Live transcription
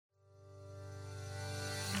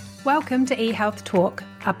Welcome to eHealth Talk,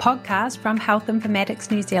 a podcast from Health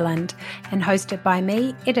Informatics New Zealand and hosted by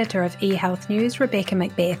me, editor of eHealth News, Rebecca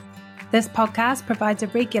Macbeth. This podcast provides a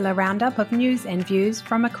regular roundup of news and views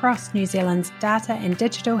from across New Zealand's data and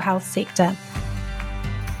digital health sector.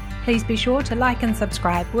 Please be sure to like and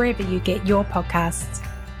subscribe wherever you get your podcasts.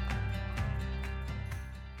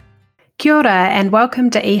 Kia ora and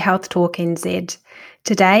welcome to eHealth Talk NZ.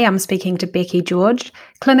 Today I'm speaking to Becky George,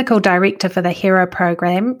 Clinical Director for the Hira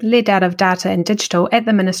program, led out of Data and Digital at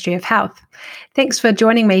the Ministry of Health. Thanks for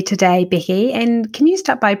joining me today, Becky, and can you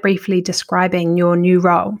start by briefly describing your new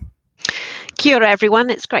role? Kia ora everyone,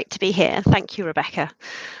 it's great to be here. Thank you, Rebecca.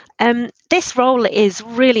 This role is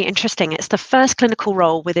really interesting. It's the first clinical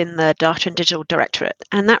role within the Data and Digital Directorate,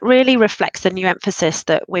 and that really reflects the new emphasis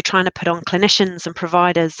that we're trying to put on clinicians and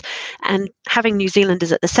providers and having New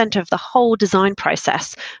Zealanders at the centre of the whole design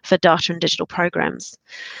process for data and digital programs.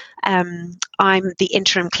 I'm the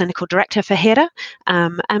interim clinical director for Hira,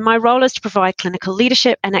 and my role is to provide clinical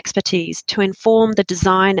leadership and expertise to inform the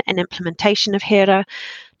design and implementation of Hira,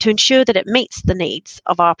 to ensure that it meets the needs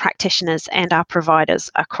of our practitioners and our providers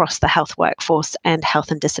across the health workforce and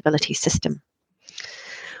health and disability system.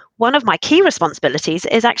 One of my key responsibilities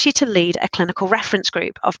is actually to lead a clinical reference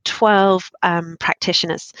group of 12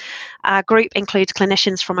 practitioners. Our group includes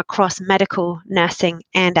clinicians from across medical, nursing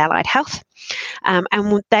and allied health, and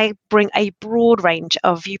they bring a broad range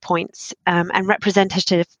of viewpoints and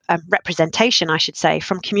representation, I should say,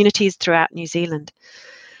 from communities throughout New Zealand.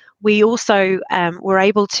 We also were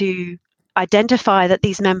able to identify that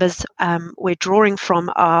these members we're drawing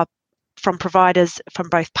from providers from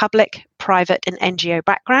both public, private and NGO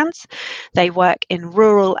backgrounds. They work in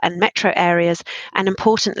rural and metro areas, and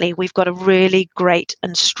importantly, we've got a really great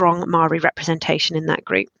and strong Māori representation in that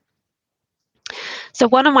group. So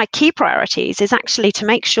one of my key priorities is actually to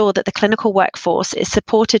make sure that the clinical workforce is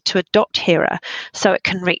supported to adopt Hira so it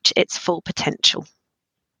can reach its full potential.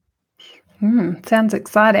 Sounds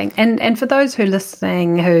exciting. And for those who are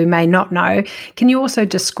listening who may not know, can you also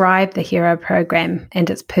describe the Hira program and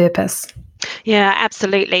its purpose? Yeah,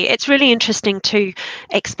 absolutely. It's really interesting to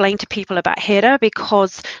explain to people about Hira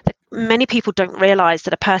because many people don't realise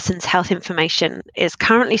that a person's health information is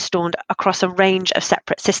currently stored across a range of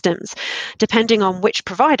separate systems, depending on which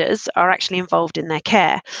providers are actually involved in their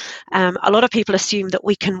care. A lot of people assume that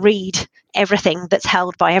we can read everything that's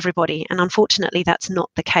held by everybody, and unfortunately that's not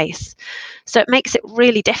the case. So it makes it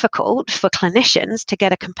really difficult for clinicians to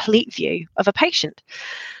get a complete view of a patient.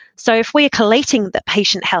 So if we're collating the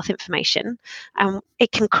patient health information,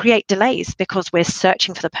 it can create delays because we're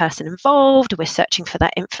searching for the person involved, we're searching for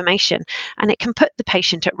that information, and it can put the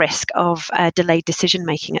patient at risk of delayed decision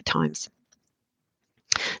making at times.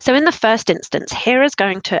 So in the first instance, Hira is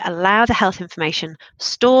going to allow the health information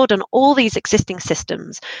stored on all these existing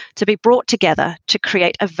systems to be brought together to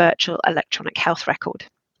create a virtual electronic health record.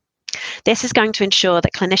 This is going to ensure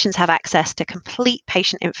that clinicians have access to complete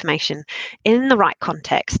patient information in the right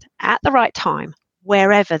context, at the right time,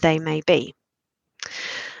 wherever they may be.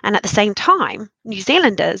 And at the same time, New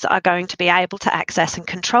Zealanders are going to be able to access and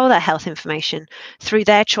control their health information through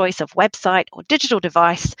their choice of website or digital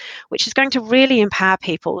device, which is going to really empower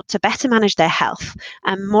people to better manage their health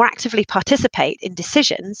and more actively participate in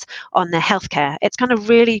decisions on their healthcare. It's going to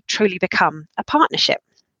really, truly become a partnership.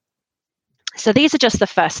 So these are just the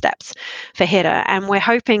first steps for Hira, and we're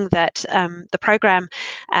hoping that the program,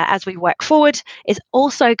 as we work forward, is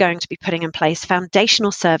also going to be putting in place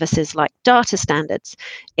foundational services like data standards,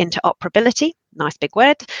 interoperability, nice big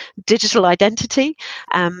word, digital identity,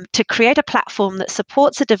 to create a platform that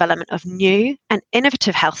supports the development of new and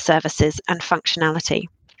innovative health services and functionality.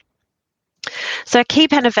 So a key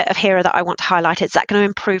benefit of Hira that I want to highlight is that going to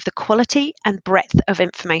improve the quality and breadth of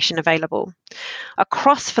information available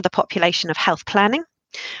across for the population of health planning,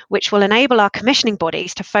 which will enable our commissioning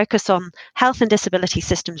bodies to focus on health and disability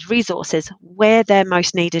systems resources where they're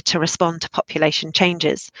most needed to respond to population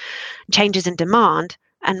changes in demand,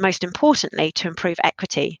 and most importantly, to improve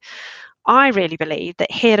equity. I really believe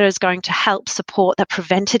that Hira is going to help support the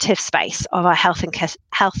preventative space of our health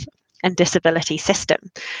and disability system,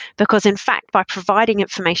 because in fact, by providing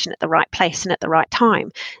information at the right place and at the right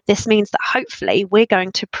time, this means that hopefully we're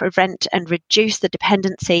going to prevent and reduce the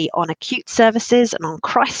dependency on acute services and on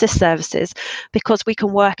crisis services, because we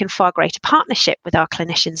can work in far greater partnership with our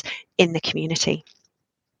clinicians in the community.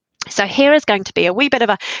 So here is going to be a wee bit of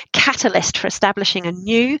a catalyst for establishing a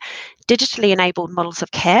new digitally enabled models of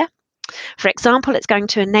care. For example, it's going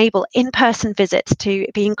to enable in-person visits to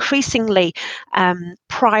be increasingly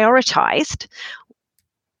prioritised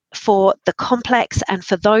for the complex and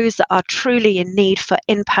for those that are truly in need for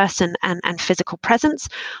in-person and physical presence,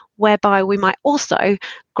 whereby we might also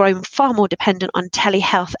grow far more dependent on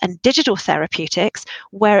telehealth and digital therapeutics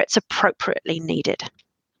where it's appropriately needed.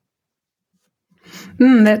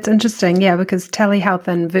 That's interesting, yeah, because telehealth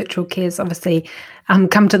and virtual care has obviously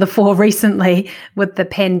come to the fore recently with the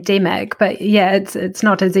pandemic. But yeah, it's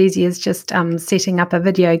not as easy as just setting up a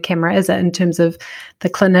video camera, is it? In terms of the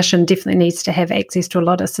clinician definitely needs to have access to a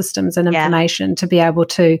lot of systems and information to be able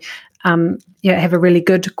to have a really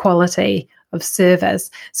good quality of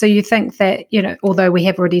service. So you think that, although we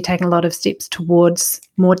have already taken a lot of steps towards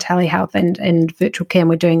more telehealth and virtual care, and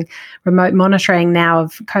we're doing remote monitoring now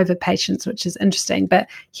of COVID patients, which is interesting, but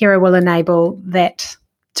Hira will enable that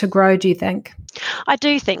to grow, do you think? I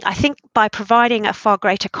do think. I think by providing a far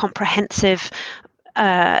greater comprehensive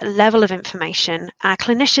level of information, our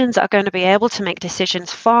clinicians are going to be able to make decisions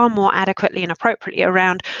far more adequately and appropriately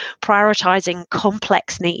around prioritizing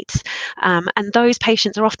complex needs. And those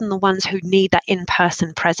patients are often the ones who need that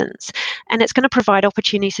in-person presence. And it's going to provide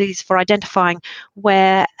opportunities for identifying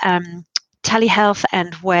where telehealth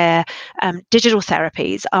and where digital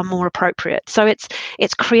therapies are more appropriate. So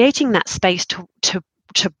it's creating that space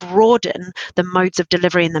to broaden the modes of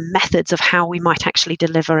delivery and the methods of how we might actually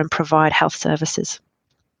deliver and provide health services.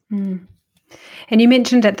 And you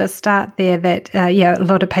mentioned at the start there that, a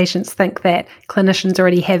lot of patients think that clinicians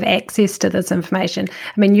already have access to this information.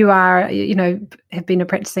 I mean, you are, have been a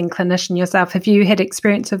practicing clinician yourself. Have you had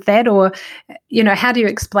experience of that? Or, how do you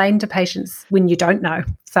explain to patients when you don't know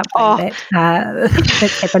something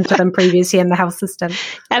that's happened to them previously in the health system?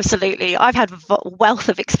 Absolutely. I've had a wealth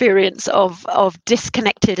of experience of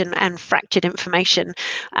disconnected and fractured information,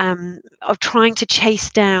 of trying to chase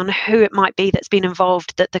down who it might be that's been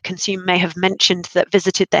involved that the consumer may have mentioned that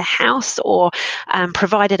visited their house or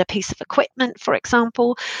provided a piece of equipment, for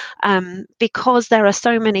example, because there are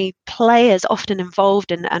so many players often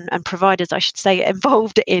involved and providers, I should say,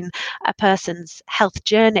 involved in a person's health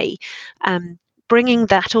journey. Bringing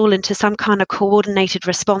that all into some kind of coordinated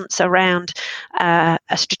response around a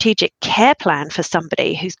strategic care plan for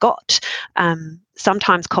somebody who's got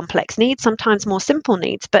sometimes complex needs, sometimes more simple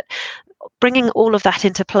needs, but bringing all of that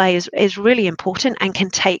into play is really important and can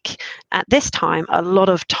take, at this time, a lot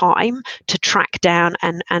of time to track down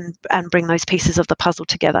and bring those pieces of the puzzle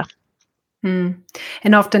together. And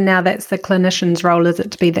often now that's the clinician's role, is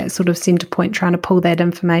it, to be that sort of centre point trying to pull that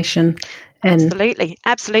information in?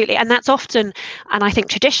 Absolutely. And that's often, and I think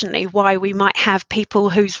traditionally, why we might have people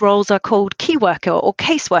whose roles are called key worker or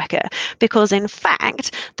caseworker, because in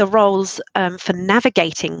fact, the roles for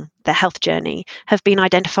navigating the health journey have been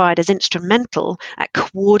identified as instrumental at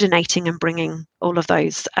coordinating and bringing all of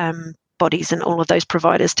those bodies and all of those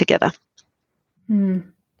providers together.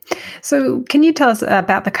 So can you tell us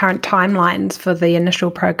about the current timelines for the initial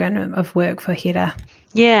program of work for Hira?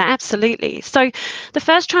 Yeah, absolutely. So the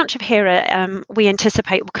first tranche of Hira we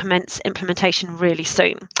anticipate will commence implementation really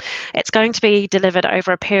soon. It's going to be delivered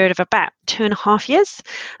over a period of about 2.5 years,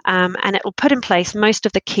 and it will put in place most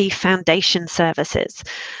of the key foundation services.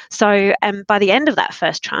 So by the end of that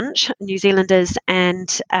first tranche, New Zealanders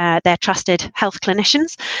and their trusted health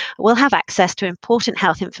clinicians will have access to important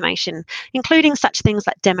health information, including such things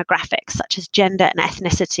like demographics, such as gender and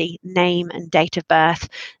ethnicity, name and date of birth,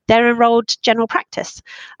 their enrolled general practice,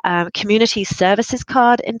 community services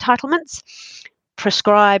card entitlements,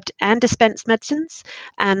 prescribed and dispensed medicines,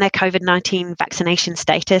 and their COVID-19 vaccination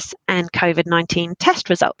status and COVID-19 test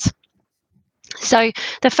results. So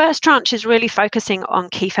the first tranche is really focusing on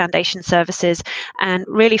key foundation services and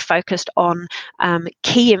really focused on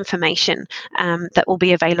key information that will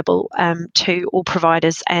be available to all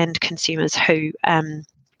providers and consumers who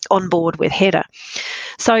on board with Hira.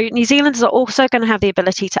 So New Zealanders are also going to have the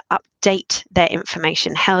ability to update their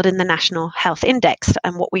information held in the National Health Index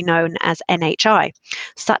and what we know as NHI,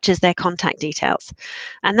 such as their contact details.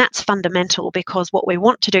 And that's fundamental because what we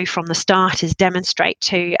want to do from the start is demonstrate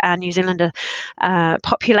to our New Zealander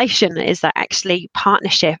population is that actually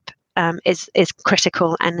partnership is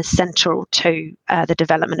critical and is central to the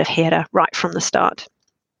development of Hira right from the start.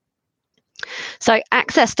 So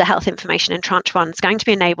access to health information in Tranche 1 is going to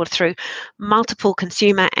be enabled through multiple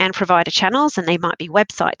consumer and provider channels, and they might be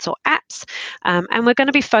websites or apps. And we're going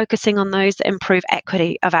to be focusing on those that improve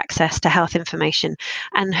equity of access to health information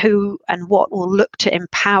and who and what will look to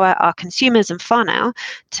empower our consumers and whānau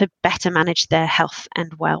to better manage their health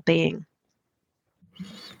and well-being.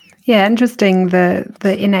 Yeah, interesting. The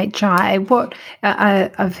NHI. What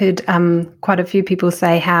I've heard quite a few people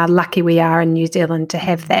say how lucky we are in New Zealand to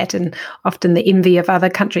have that, and often the envy of other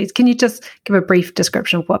countries. Can you just give a brief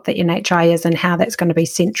description of what the NHI is and how that's going to be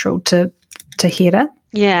central to Hira?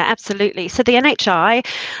 Yeah, absolutely. So the NHI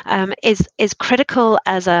is critical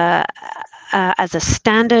as a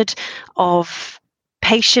standard of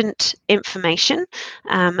patient information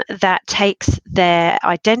that takes their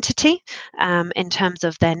identity in terms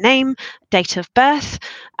of their name, date of birth,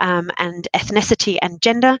 and ethnicity and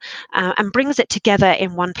gender, and brings it together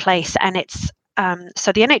in one place. And it's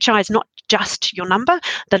so the NHI is not just your number.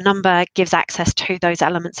 The number gives access to those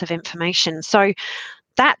elements of information. So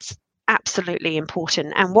that's absolutely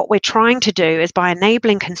important. And what we're trying to do is, by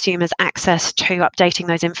enabling consumers access to updating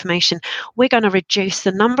those information, we're going to reduce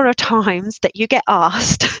the number of times that you get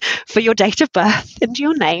asked for your date of birth and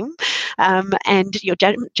your name and your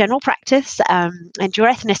general practice and your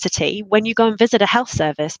ethnicity when you go and visit a health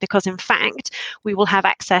service, because in fact we will have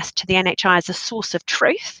access to the NHI as a source of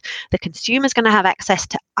truth. The consumer's going to have access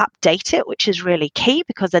to update it, which is really key,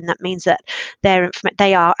 because then that means that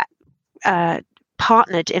they are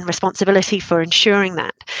partnered in responsibility for ensuring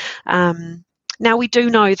that. Now, we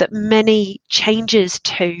do know that many changes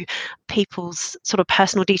to people's sort of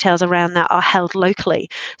personal details around that are held locally.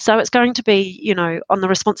 So it's going to be, on the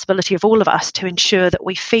responsibility of all of us to ensure that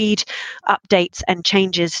we feed updates and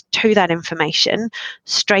changes to that information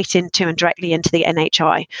straight into and directly into the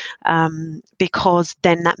NHI, because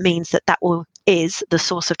then that means that is the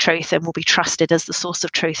source of truth and will be trusted as the source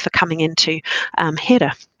of truth for coming into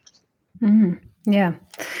Hira. Yeah.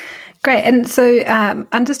 Great. And so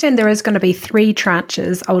understand there is going to be 3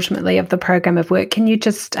 tranches ultimately of the program of work. Can you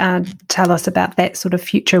just tell us about that sort of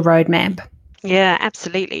future roadmap? Yeah,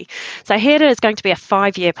 absolutely. So Hira is going to be a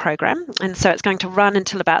 5-year program, and so it's going to run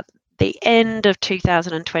until about the end of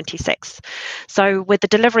 2026. So with the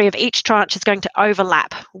delivery of each tranche is going to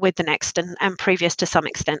overlap with the next and previous to some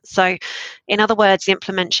extent. So in other words, the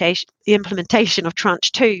implementation of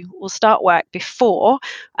tranche 2 will start work before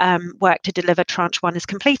work to deliver tranche 1 is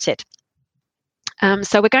completed.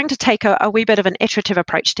 So we're going to take a wee bit of an iterative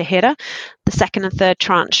approach to Hira. The second and third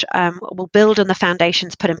tranche will build on the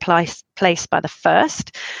foundations put in place by the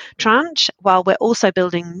first tranche, while we're also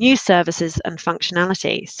building new services and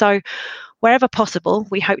functionality. So wherever possible,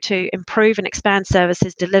 we hope to improve and expand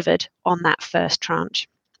services delivered on that first tranche.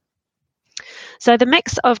 So the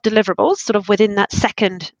mix of deliverables sort of within that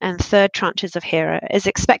second and third tranches of Hira is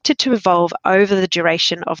expected to evolve over the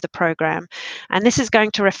duration of the program. And this is going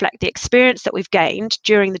to reflect the experience that we've gained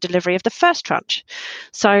during the delivery of the first tranche.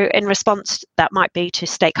 So in response, that might be to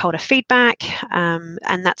stakeholder feedback,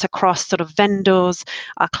 and that's across sort of vendors,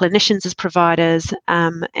 our clinicians as providers,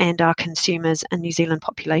 and our consumers and New Zealand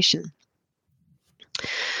population.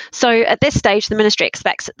 So at this stage, the Ministry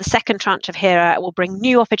expects that the second tranche of Hira will bring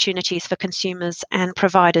new opportunities for consumers and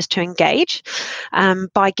providers to engage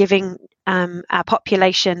by giving our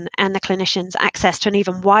population and the clinicians access to an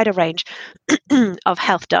even wider range of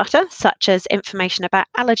health data, such as information about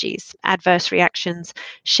allergies, adverse reactions,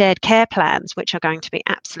 shared care plans, which are going to be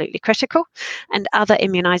absolutely critical, and other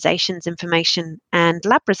immunisations information and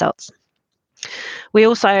lab results. We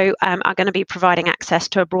also are going to be providing access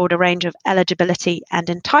to a broader range of eligibility and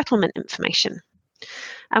entitlement information.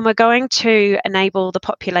 And we're going to enable the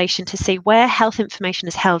population to see where health information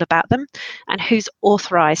is held about them and who's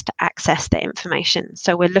authorised to access the information.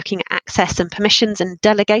 So we're looking at access and permissions and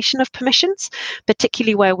delegation of permissions,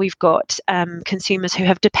 particularly where we've got consumers who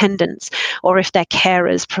have dependents, or if they're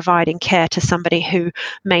carers providing care to somebody who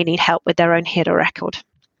may need help with their own Hira record.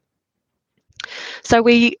 So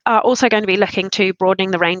we are also going to be looking to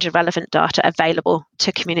broadening the range of relevant data available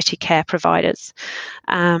to community care providers.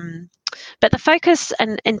 But the focus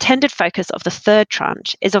and intended focus of the third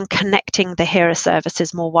tranche is on connecting the Hira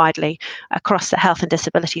services more widely across the health and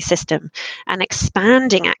disability system and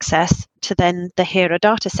expanding access to then the Hira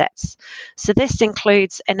data sets. So this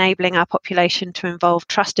includes enabling our population to involve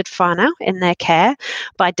trusted whānau in their care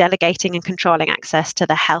by delegating and controlling access to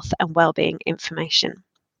the health and wellbeing information.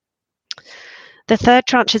 The third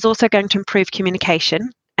tranche is also going to improve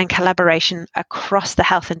communication and collaboration across the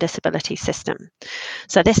health and disability system.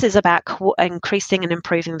 So this is about increasing and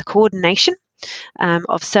improving the coordination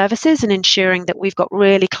of services and ensuring that we've got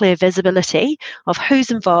really clear visibility of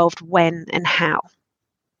who's involved, when and how.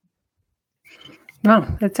 Well,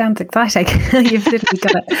 that sounds exciting. You've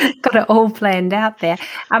certainly got it all planned out there.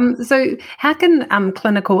 So how can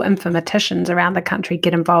clinical informaticians around the country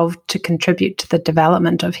get involved to contribute to the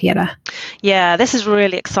development of Hira? Yeah, this is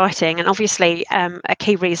really exciting, and obviously a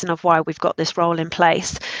key reason of why we've got this role in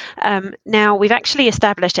place. Now, we've actually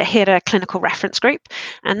established a Hira clinical reference group,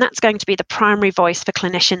 and that's going to be the primary voice for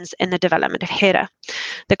clinicians in the development of Hira.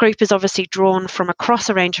 The group is obviously drawn from across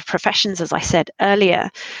a range of professions, as I said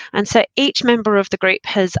earlier, and so each member of the group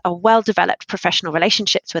has a well-developed professional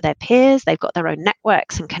relationships with their peers. They've got their own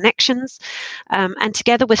networks and connections, and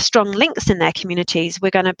together with strong links in their communities,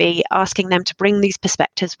 we're going to be asking them to bring these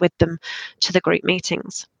perspectives with them to the group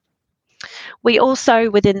meetings. We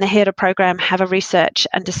also, within the Hira program, have a research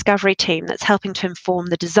and discovery team that's helping to inform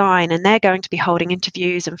the design, and they're going to be holding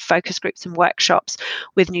interviews and focus groups and workshops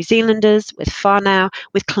with New Zealanders, with whānau,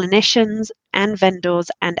 with clinicians and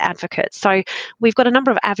vendors and advocates. So we've got a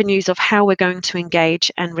number of avenues of how we're going to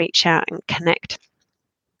engage and reach out and connect.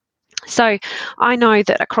 So I know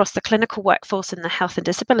that across the clinical workforce and the health and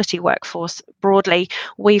disability workforce broadly,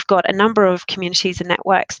 we've got a number of communities and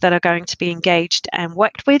networks that are going to be engaged and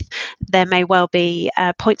worked with. There may well be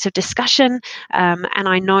points of discussion, and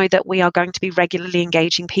I know that we are going to be regularly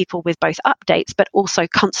engaging people with both updates but also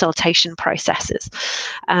consultation processes.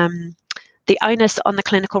 The onus on the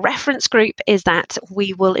clinical reference group is that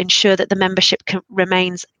we will ensure that the membership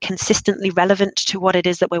remains consistently relevant to what it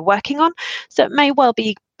is that we're working on. So it may well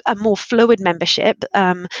be a more fluid membership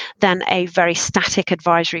than a very static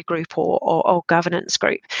advisory group or governance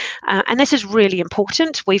group. And this is really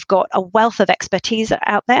important. We've got a wealth of expertise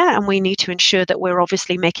out there, and we need to ensure that we're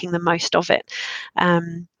obviously making the most of it.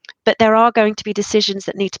 But there are going to be decisions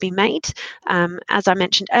that need to be made. As I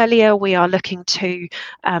mentioned earlier, we are looking to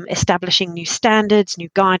establishing new standards, new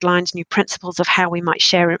guidelines, new principles of how we might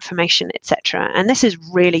share information, etc. And this is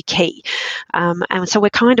really key. And so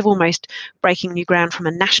we're kind of almost breaking new ground from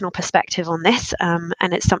a national perspective on this.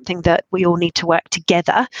 And it's something that we all need to work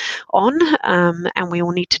together on, and we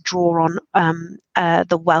all need to draw on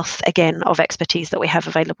the wealth, again, of expertise that we have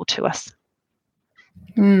available to us.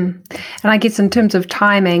 And I guess in terms of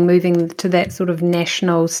timing, moving to that sort of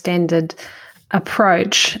national standard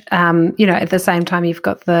approach, at the same time you've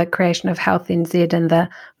got the creation of Health NZ and the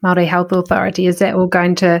Māori Health Authority, is that all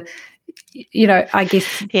going to, I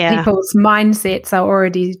guess people's mindsets are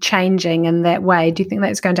already changing in that way? Do you think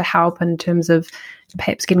that's going to help in terms of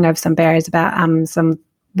perhaps getting over some barriers about some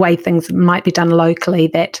way things might be done locally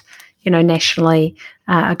that nationally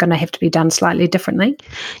are going to have to be done slightly differently?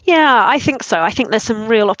 Yeah, I think so. I think there's some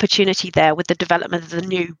real opportunity there with the development of the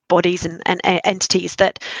new bodies and entities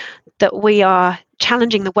that we are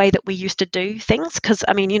challenging the way that we used to do things. Because,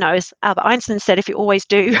 as Albert Einstein said, if you always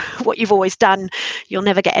do what you've always done, you'll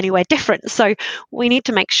never get anywhere different. So we need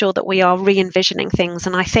to make sure that we are re-envisioning things.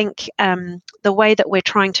 And I think the way that we're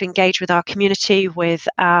trying to engage with our community, with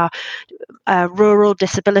our rural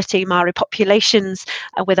disability Māori populations,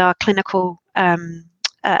 with our clinical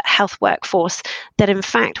health workforce, that in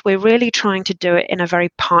fact we're really trying to do it in a very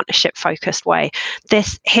partnership focused way.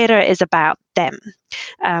 This Hira is about them.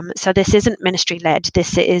 So this isn't ministry led,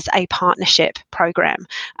 this is a partnership program.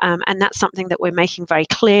 And that's something that we're making very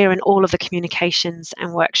clear in all of the communications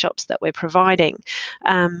and workshops that we're providing.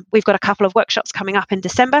 We've got a couple of workshops coming up in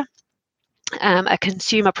December. A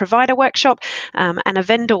consumer provider workshop and a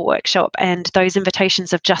vendor workshop, and those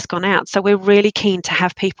invitations have just gone out. So we're really keen to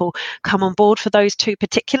have people come on board for those two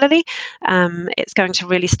particularly. It's going to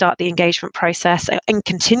really start the engagement process and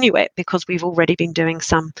continue it, because we've already been doing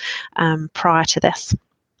some prior to this.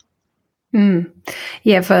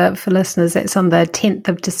 Yeah, for listeners, it's on the 10th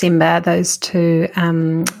of December, those two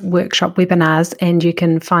workshop webinars, and you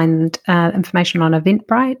can find information on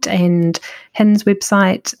Eventbrite and HIN's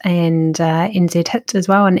website and NZ HIT as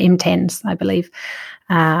well, and MTAN's, I believe.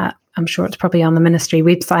 I'm sure it's probably on the ministry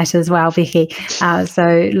website as well, Becky.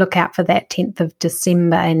 So look out for that 10th of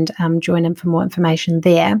December and join in for more information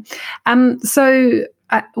there.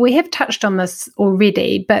 We have touched on this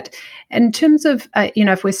already, but in terms of,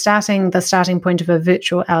 if we're the starting point of a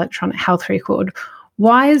virtual electronic health record,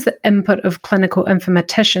 why is the input of clinical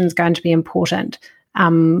informaticians going to be important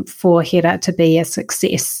for Hira to be a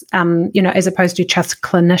success, as opposed to just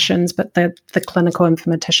clinicians, but the clinical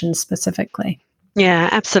informaticians specifically? Yeah,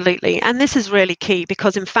 absolutely. And this is really key,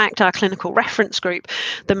 because in fact our clinical reference group,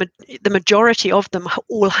 the majority of them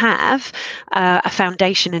all have a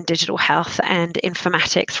foundation in digital health and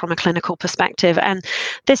informatics from a clinical perspective. And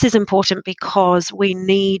this is important because we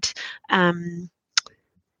need the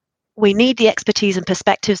expertise and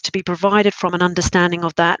perspectives to be provided from an understanding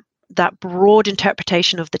of that that broad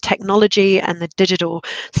interpretation of the technology and the digital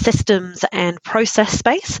systems and process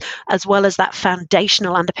space, as well as that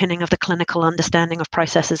foundational underpinning of the clinical understanding of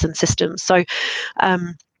processes and systems. So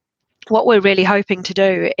what we're really hoping to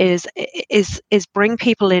do is bring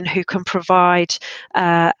people in who can provide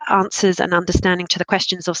answers and understanding to the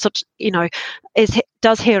questions of such,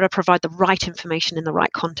 does Hira provide the right information in the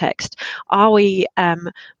right context? Are we,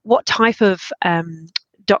 what type of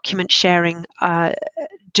document sharing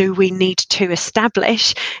do we need to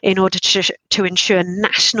establish in order to ensure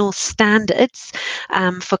national standards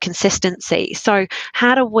for consistency? So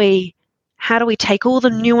how do we take all the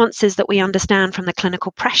nuances that we understand from the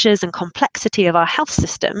clinical pressures and complexity of our health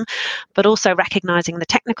system, but also recognizing the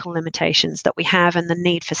technical limitations that we have and the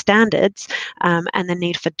need for standards and the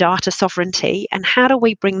need for data sovereignty, and how do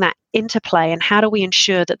we bring that into play, and how do we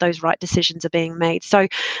ensure that those right decisions are being made? So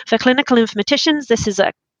for clinical informaticians, this is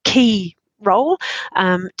a key role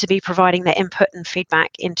to be providing their input and feedback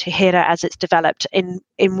into Hira as it's developed in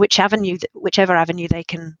whichever avenue they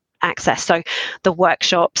can access. So the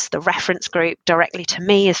workshops, the reference group, directly to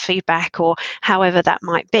me as feedback, or however that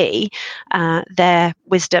might be, their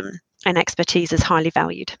wisdom and expertise is highly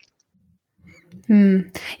valued.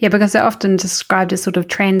 Yeah, because they're often described as sort of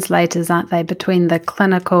translators, aren't they, between the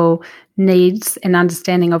clinical needs and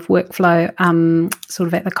understanding of workflow, sort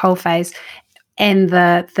of at the coalface, and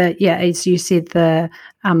the as you said, the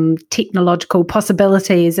technological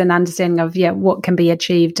possibilities and understanding of what can be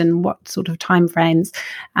achieved and what sort of timeframes.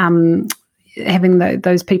 Having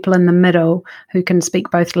those people in the middle who can speak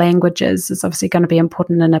both languages is obviously going to be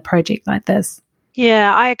important in a project like this.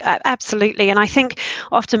 Yeah, I absolutely, and I think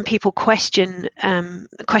often people question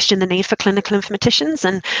the need for clinical informaticians,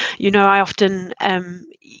 and I often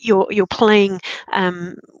you're playing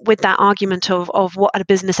with that argument of what a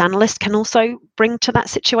business analyst can also bring to that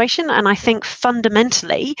situation, and I think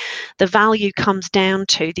fundamentally the value comes down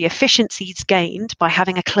to the efficiencies gained by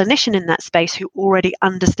having a clinician in that space who already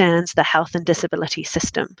understands the health and disability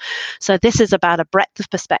system. So this is about a breadth of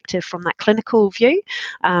perspective from that clinical view,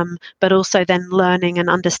 but also then learning and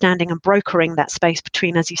understanding and brokering that space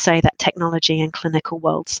between, as you say, that technology and clinical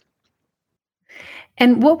worlds.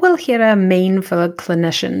 And what will Hira mean for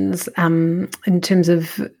clinicians in terms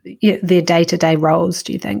of their day-to-day roles,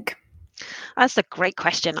 do you think? That's a great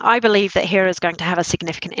question. I believe that Hira is going to have a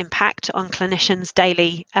significant impact on clinicians'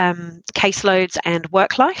 daily caseloads and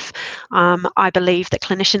work life. I believe that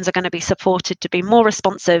clinicians are going to be supported to be more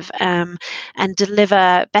responsive and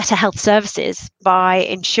deliver better health services by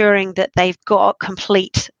ensuring that they've got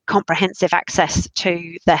complete, comprehensive access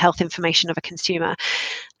to the health information of a consumer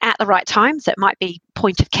at the right times. It might be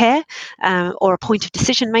point of care or a point of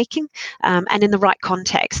decision making, and in the right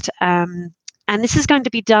context. And this is going to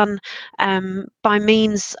be done by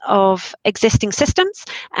means of existing systems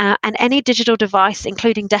and any digital device,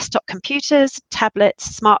 including desktop computers,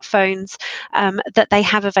 tablets, smartphones, that they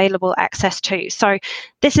have available access to. So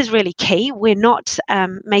this is really key. We're not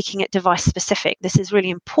making it device specific. This is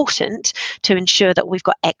really important to ensure that we've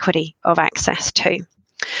got equity of access to.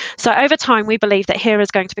 So over time, we believe that Hira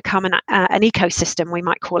is going to become an ecosystem, we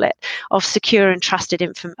might call it, of secure and trusted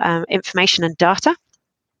information and data.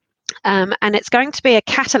 And it's going to be a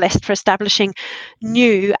catalyst for establishing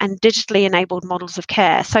new and digitally enabled models of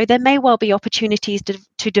care. So there may well be opportunities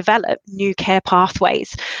to develop new care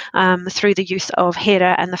pathways through the use of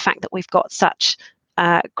Hira and the fact that we've got such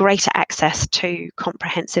greater access to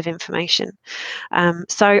comprehensive information.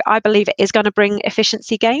 So I believe it is going to bring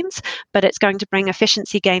efficiency gains, but it's going to bring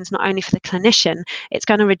efficiency gains not only for the clinician, it's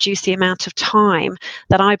going to reduce the amount of time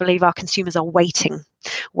that I believe our consumers are waiting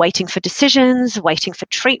for decisions, waiting for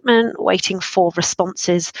treatment, waiting for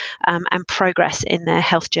responses and progress in their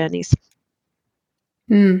health journeys.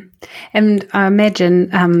 And I imagine,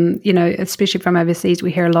 especially from overseas,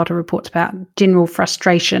 we hear a lot of reports about general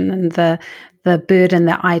frustration and the burden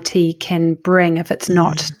that IT can bring if it's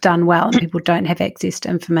not done well and people don't have access to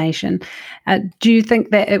information. Do you think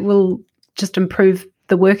that it will just improve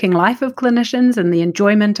the working life of clinicians and the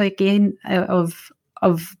enjoyment again of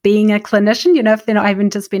being a clinician, if they're not having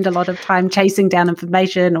to spend a lot of time chasing down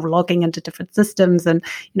information or logging into different systems, and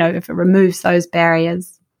if it removes those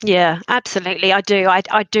barriers? Yeah, absolutely. I do.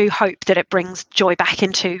 I do hope that it brings joy back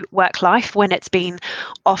into work life when it's been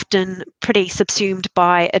often pretty subsumed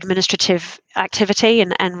by administrative activity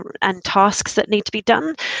and tasks that need to be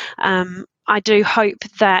done. I do hope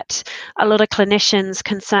that a lot of clinicians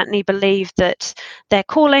can certainly believe that their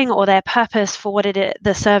calling or their purpose for what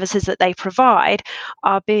the services that they provide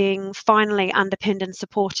are being finally underpinned and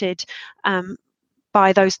supported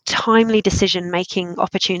by those timely decision-making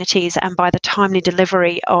opportunities and by the timely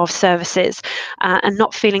delivery of services, and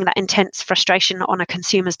not feeling that intense frustration on a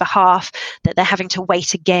consumer's behalf that they're having to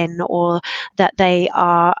wait again, or that they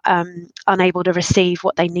are unable to receive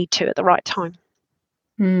what they need to at the right time.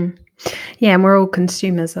 Yeah, and we're all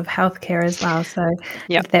consumers of healthcare as well, so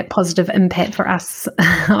that positive impact for us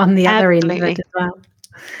on the other end of it as well.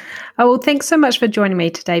 Oh, well, thanks so much for joining me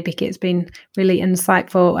today, Becky. It's been really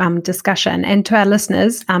insightful discussion. And to our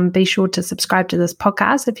listeners, be sure to subscribe to this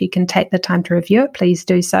podcast. If you can take the time to review it, please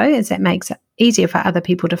do so, as that makes it easier for other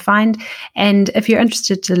people to find. And if you're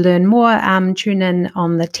interested to learn more, tune in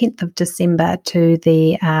on the 10th of December to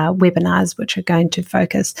the webinars, which are going to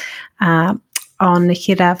focus on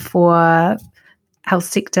Hira for health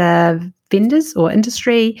sector vendors or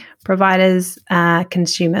industry providers,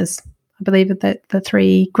 consumers. I believe that the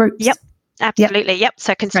three groups. Yep, absolutely. Yep.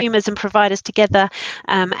 So consumers and providers together,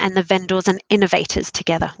 and the vendors and innovators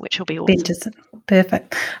together, which will be awesome. Vendors.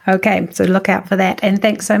 Perfect. Okay, so look out for that. And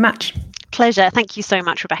thanks so much. Pleasure. Thank you so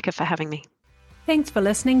much, Rebecca, for having me. Thanks for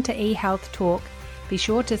listening to eHealth Talk. Be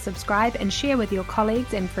sure to subscribe and share with your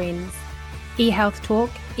colleagues and friends. eHealth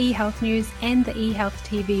Talk, eHealth News and the eHealth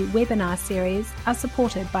TV webinar series are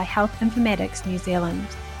supported by Health Informatics New Zealand.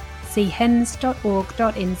 See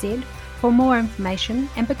hins.org.nz for more information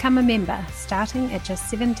and become a member starting at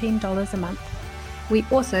just $17 a month. We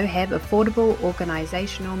also have affordable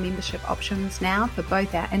organisational membership options now for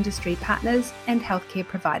both our industry partners and healthcare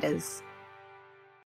providers.